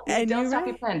journal. And don't stop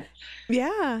your pen.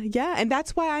 Yeah. Yeah. And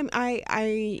that's why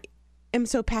I am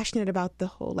so passionate about the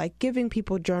whole, giving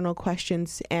people journal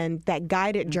questions and that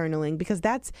guided journaling, because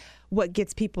that's what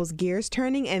gets people's gears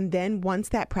turning. And then once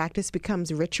that practice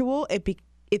becomes ritual,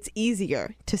 it's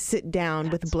easier to sit down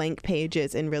with blank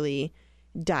pages and really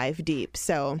dive deep.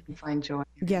 So find joy.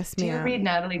 Yes, ma'am. Do you read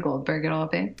Natalie Goldberg at all,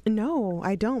 babe? No,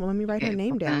 I don't. Let me write her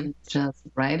name down. Just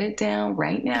write it down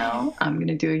right now. I'm going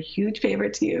to do a huge favor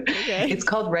to you. Okay. It's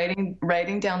called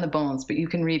Writing Down the Bones, but you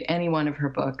can read any one of her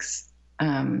books.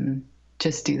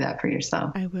 Just do that for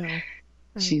yourself. I will.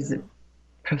 She's a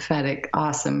prophetic,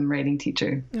 awesome writing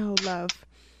teacher. Oh, love.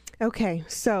 Okay,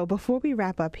 so before we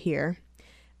wrap up here,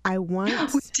 I want...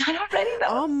 We're done already, though.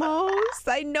 Almost.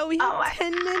 I know we have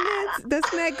 10 minutes.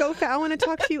 Doesn't that go fast? I want to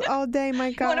talk to you all day,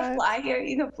 my God. You want to fly here?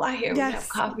 You can fly here. Yes. We have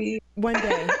coffee. One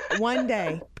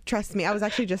day. Trust me. I was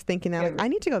actually just thinking that I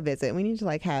need to go visit. We need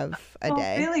to have a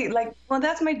day. Really?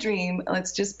 That's my dream.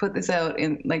 Let's just put this out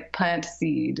and plant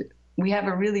seed. We have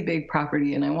a really big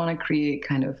property, and I want to create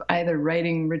kind of either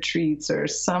writing retreats or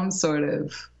some sort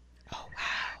of... Oh, wow.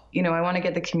 I want to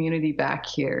get the community back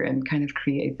here and kind of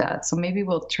create that. So maybe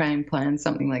we'll try and plan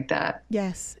something like that.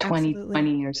 Yes,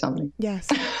 2020 or something. Yes,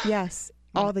 yes.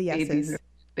 All the yeses. Babies are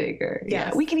bigger.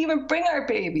 Yes. Yeah, we can even bring our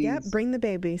babies. Yep, bring the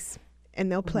babies,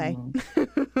 and they'll play.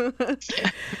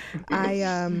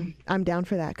 I'm down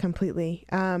for that completely.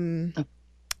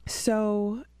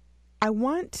 So I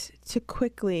want to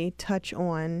quickly touch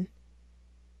on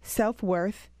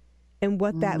self-worth and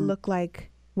what that looked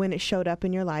like when it showed up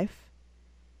in your life.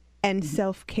 And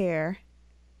self-care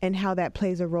and how that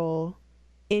plays a role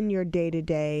in your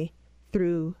day-to-day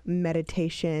through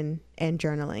meditation and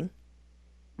journaling.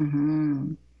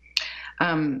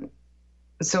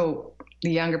 So the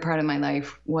younger part of my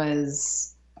life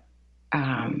was,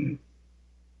 I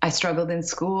struggled in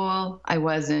school. I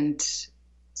wasn't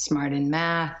smart in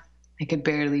math. I could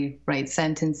barely write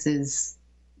sentences,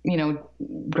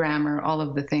 grammar, all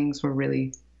of the things were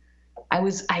really,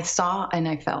 I saw and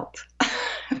I felt.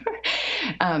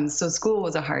 So school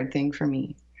was a hard thing for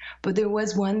me. But there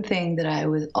was one thing that I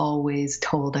was always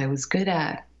told I was good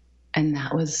at, and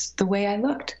that was the way I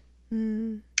looked.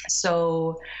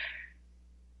 So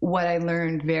what I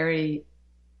learned very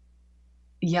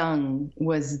young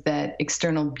was that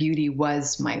external beauty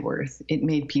was my worth. It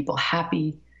made people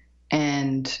happy,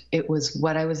 and it was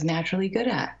what I was naturally good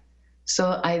at.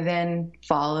 So I then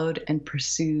followed and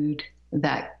pursued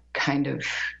that kind of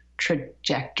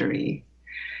trajectory.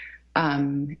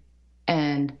 And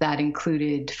that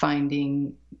included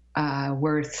finding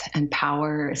worth and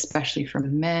power, especially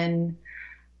from men.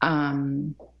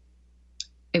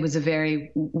 It was a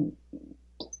very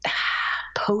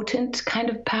potent kind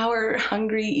of power,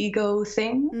 hungry ego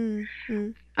thing.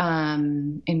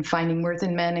 In finding worth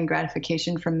in men and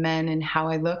gratification from men and how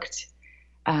I looked.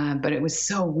 But it was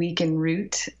so weak in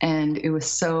root, and it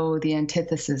was so the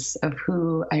antithesis of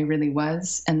who I really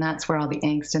was. And that's where all the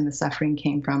angst and the suffering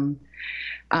came from.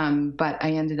 But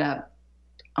I ended up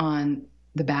on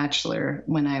The Bachelor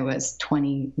when I was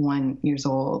 21 years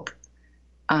old,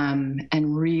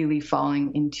 and really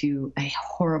falling into a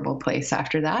horrible place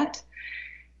after that.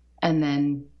 And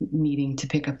then needing to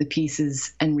pick up the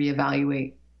pieces and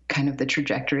reevaluate kind of the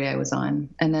trajectory I was on.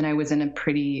 And then I was in a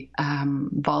pretty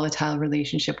volatile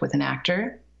relationship with an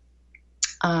actor,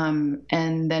 and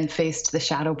then faced the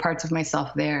shadow parts of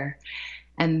myself there.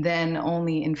 And then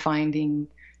only in finding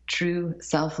true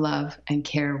self-love and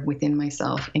care within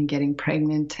myself and getting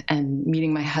pregnant and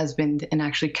meeting my husband and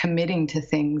actually committing to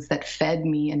things that fed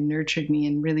me and nurtured me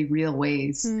in really real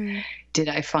ways did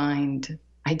I find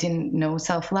I didn't know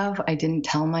self-love. I didn't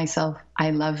tell myself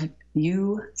I love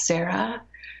you, Sarah,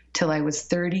 till I was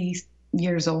 30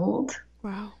 years old.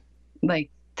 Wow. Like,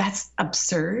 that's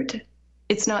absurd.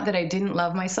 It's not that I didn't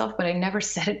love myself, but I never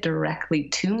said it directly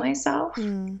to myself.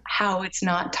 How it's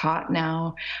not taught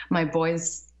now. My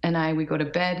boys and I, we go to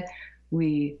bed,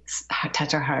 we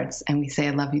touch our hearts and we say,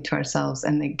 I love you to ourselves,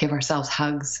 and they give ourselves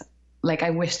hugs. Like,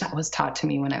 I wish that was taught to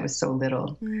me when I was so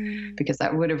little, because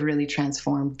that would have really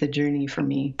transformed the journey for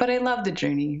me. But I love the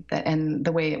journey and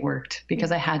the way it worked,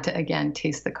 because I had to, again,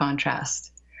 taste the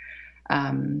contrast,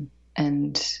 and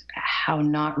how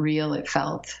not real it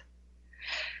felt.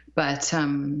 But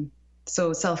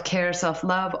so self-care,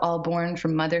 self-love, all born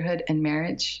from motherhood and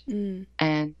marriage,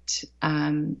 and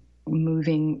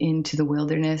moving into the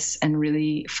wilderness and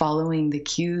really following the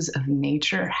cues of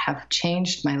nature have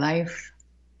changed my life.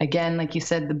 Again, like you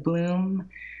said, the bloom,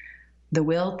 the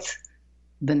wilt,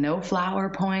 the no flower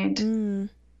point,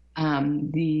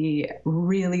 the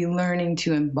really learning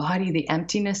to embody the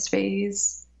emptiness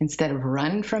phase instead of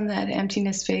run from that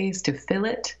emptiness phase, to fill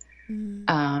it.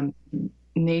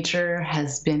 Nature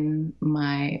has been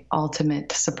my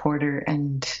ultimate supporter,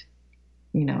 and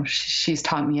she's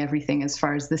taught me everything as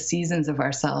far as the seasons of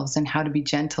ourselves and how to be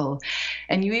gentle.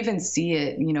 And you even see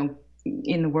it,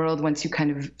 in the world, once you kind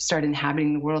of start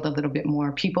inhabiting the world a little bit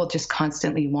more. People just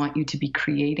constantly want you to be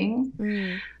creating,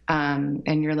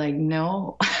 and you're like,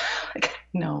 no.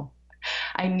 No,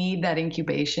 I need that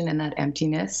incubation and that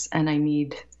emptiness, and I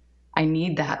need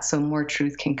that so more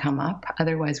truth can come up.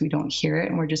 Otherwise we don't hear it,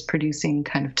 and we're just producing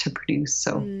kind of to produce.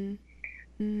 So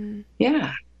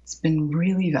yeah, it's been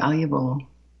really valuable.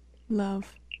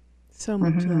 Love. So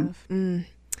much love.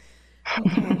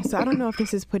 Okay, so I don't know if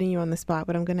this is putting you on the spot,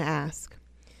 but I'm going to ask.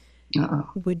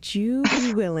 Would you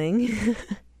be willing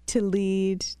to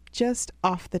lead, just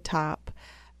off the top,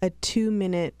 a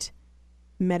 2-minute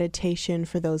meditation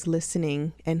for those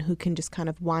listening and who can just kind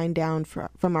of wind down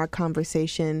from our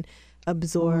conversation,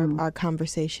 absorb our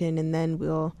conversation, and then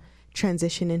we'll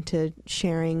transition into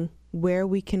sharing where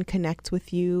we can connect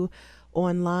with you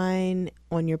online,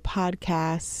 on your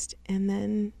podcast, and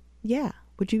then,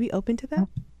 would you be open to that?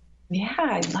 Yeah,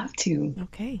 I'd love to.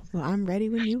 Okay, well, I'm ready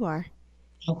when you are.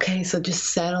 Okay, so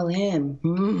just settle in.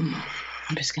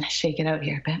 I'm just going to shake it out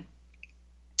here a bit.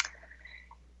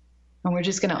 And we're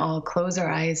just going to all close our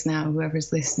eyes now,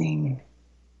 whoever's listening,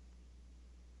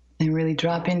 and really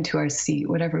drop into our seat,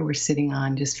 whatever we're sitting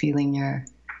on, just feeling your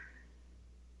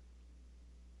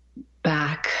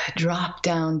back drop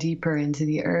down deeper into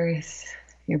the earth,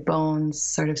 your bones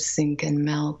sort of sink and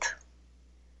melt.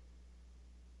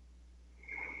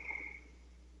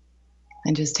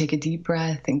 And just take a deep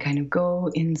breath and kind of go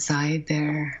inside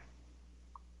there.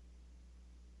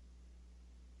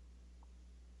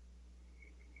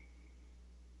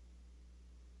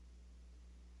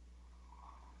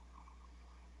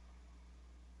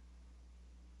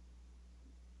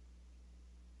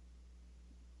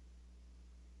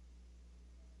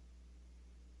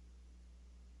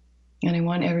 And I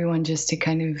want everyone just to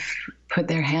kind of put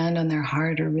their hand on their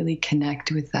heart or really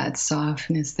connect with that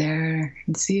softness there,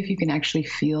 and see if you can actually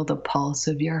feel the pulse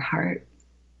of your heart.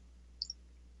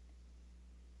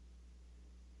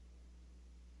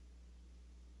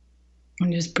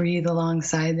 And just breathe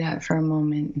alongside that for a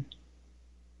moment.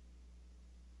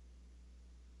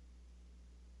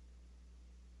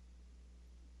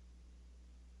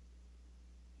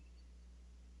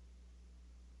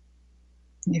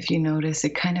 If you notice,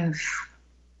 it kind of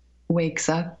wakes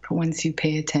up once you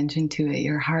pay attention to it.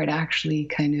 Your heart actually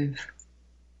kind of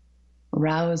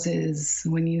rouses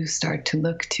when you start to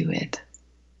look to it.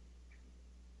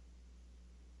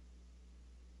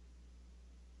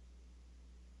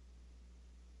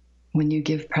 When you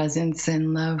give presence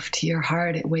and love to your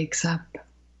heart, it wakes up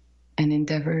and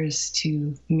endeavors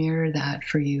to mirror that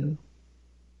for you.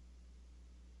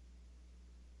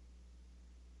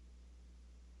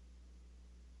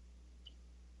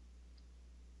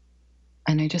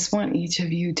 And I just want each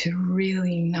of you to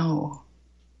really know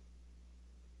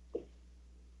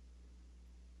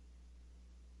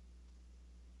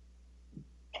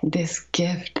this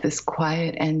gift, this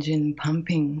quiet engine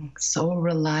pumping so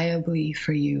reliably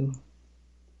for you,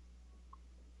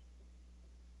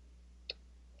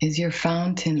 is your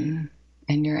fountain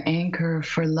and your anchor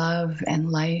for love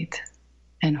and light,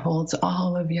 and holds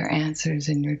all of your answers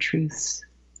and your truths.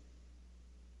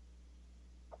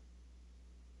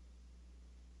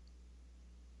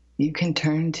 You can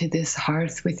turn to this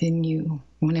hearth within you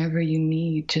whenever you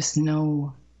need. Just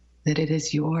know that it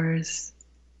is yours.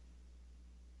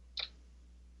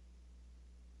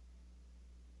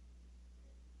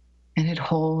 And it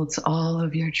holds all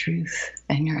of your truth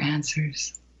and your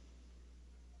answers.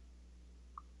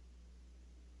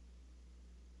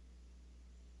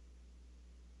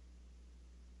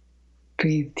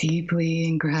 Breathe deeply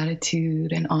in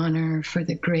gratitude and honor for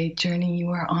the great journey you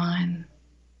are on,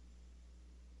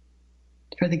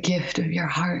 for the gift of your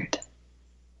heart,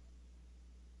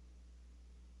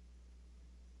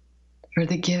 for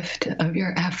the gift of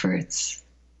your efforts,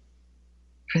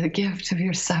 for the gift of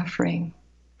your suffering,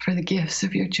 for the gifts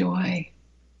of your joy,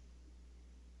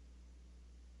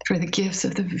 for the gifts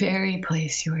of the very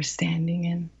place you are standing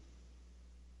in.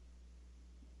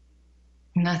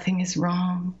 Nothing is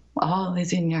wrong. All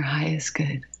is in your highest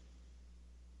good.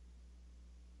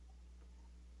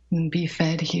 And be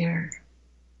fed here.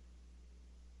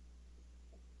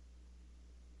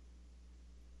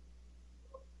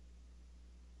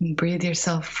 And breathe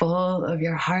yourself full of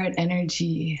your heart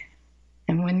energy.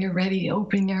 And when you're ready,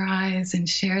 open your eyes and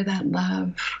share that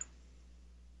love.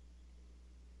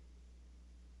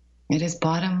 It is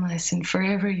bottomless and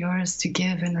forever yours to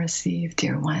give and receive,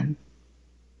 dear one.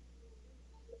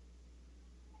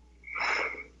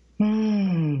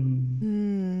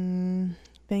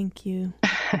 Thank you.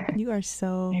 You are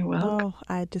so, You're welcome. oh,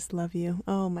 I just love you.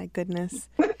 Oh my goodness.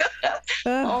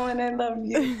 Oh, and I love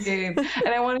you, Gabe. And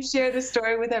I want to share this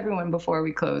story with everyone before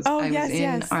we close. Oh, I was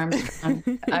in Armstrong.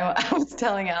 I was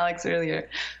telling Alex earlier,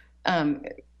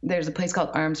 there's a place called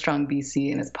Armstrong,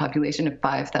 BC, and it's a population of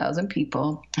 5,000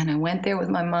 people. And I went there with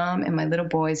my mom and my little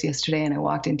boys yesterday, and I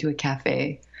walked into a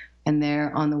cafe, and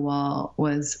there on the wall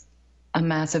was a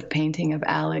massive painting of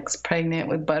Alex pregnant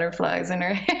with butterflies in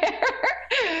her hair.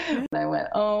 And I went,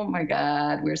 oh my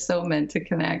God, we're so meant to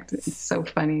connect. It's so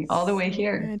funny. All the way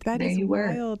here. That there is you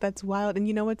wild. were. That's wild. And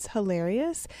you know what's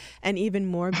hilarious and even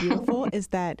more beautiful is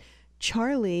that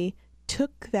Charlie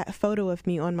took that photo of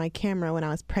me on my camera when I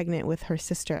was pregnant with her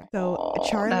sister. So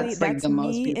Charlie, that's like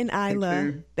me and Isla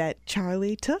picture. that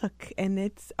Charlie took. And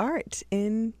it's art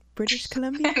in British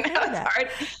Columbia, Canada. Art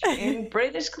in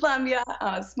British Columbia,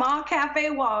 a small cafe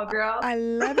wall, girl. I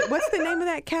love it. What's the name of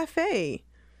that cafe?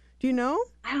 Do you know?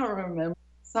 I don't remember.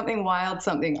 Something wild,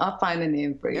 something. I'll find a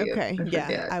name for you. Okay.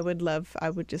 Yeah. I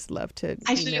would just love to.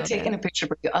 I should have taken a picture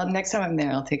for you. Next time I'm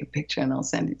there, I'll take a picture and I'll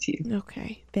send it to you.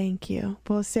 Okay. Thank you.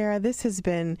 Well, Sarah, this has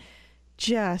been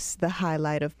just the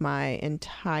highlight of my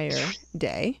entire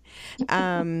day.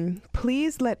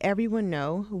 Please let everyone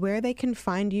know where they can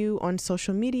find you on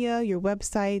social media, your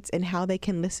websites, and how they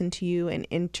can listen to you and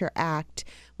interact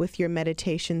with your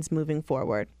meditations moving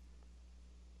forward.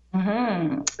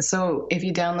 So if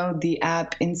you download the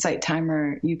app Insight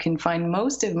Timer, you can find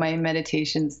most of my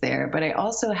meditations there. But I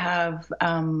also have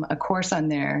a course on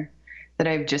there that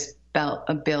I've just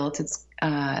built. It's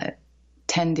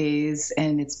 10 days,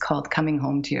 and it's called Coming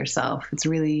Home to Yourself. It's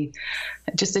really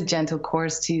just a gentle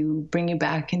course to bring you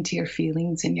back into your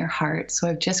feelings and your heart. So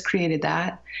I've just created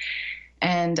that.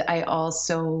 And I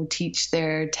also teach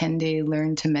their 10-day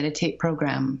Learn to Meditate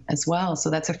program as well.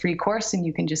 So that's a free course, and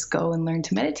you can just go and learn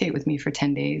to meditate with me for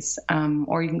 10 days.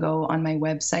 Or you can go on my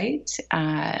website,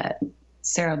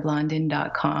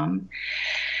 sarahblondin.com.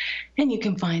 And you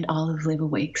can find all of Live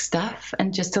Awake stuff.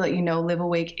 And just to let you know, Live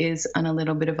Awake is on a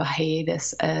little bit of a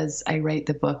hiatus as I write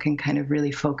the book and kind of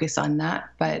really focus on that.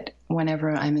 But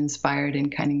whenever I'm inspired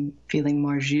and kind of feeling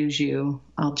more juju,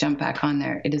 I'll jump back on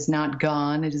there. It is not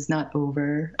gone. It is not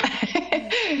over.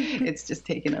 It's just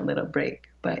taking a little break.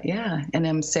 But yeah, and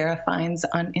I'm Sarah Fines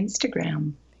on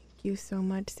Instagram. Thank you so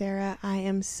much, Sarah. I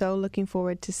am so looking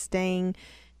forward to staying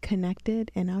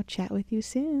connected, and I'll chat with you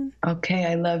soon. Okay,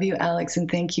 I love you, Alex, and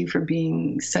thank you for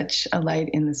being such a light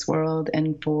in this world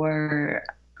and for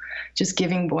just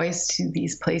giving voice to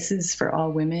these places for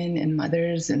all women and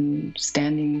mothers and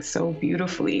standing so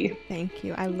beautifully. Thank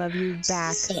you. I love you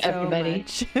back so everybody.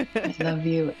 Much. I love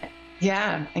you.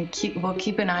 Yeah, and we'll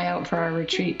keep an eye out for our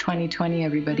retreat 2020,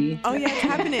 everybody. Oh yeah, it's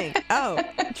happening. Oh,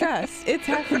 trust, it's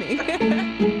happening.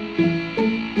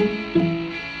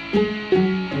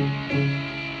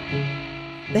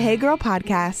 The Hey Girl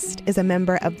podcast is a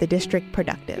member of the District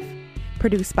Productive,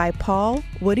 produced by Paul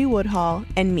Woody Woodhall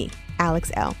and me,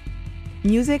 Alex L.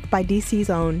 Music by DC's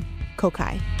own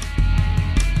Kokai.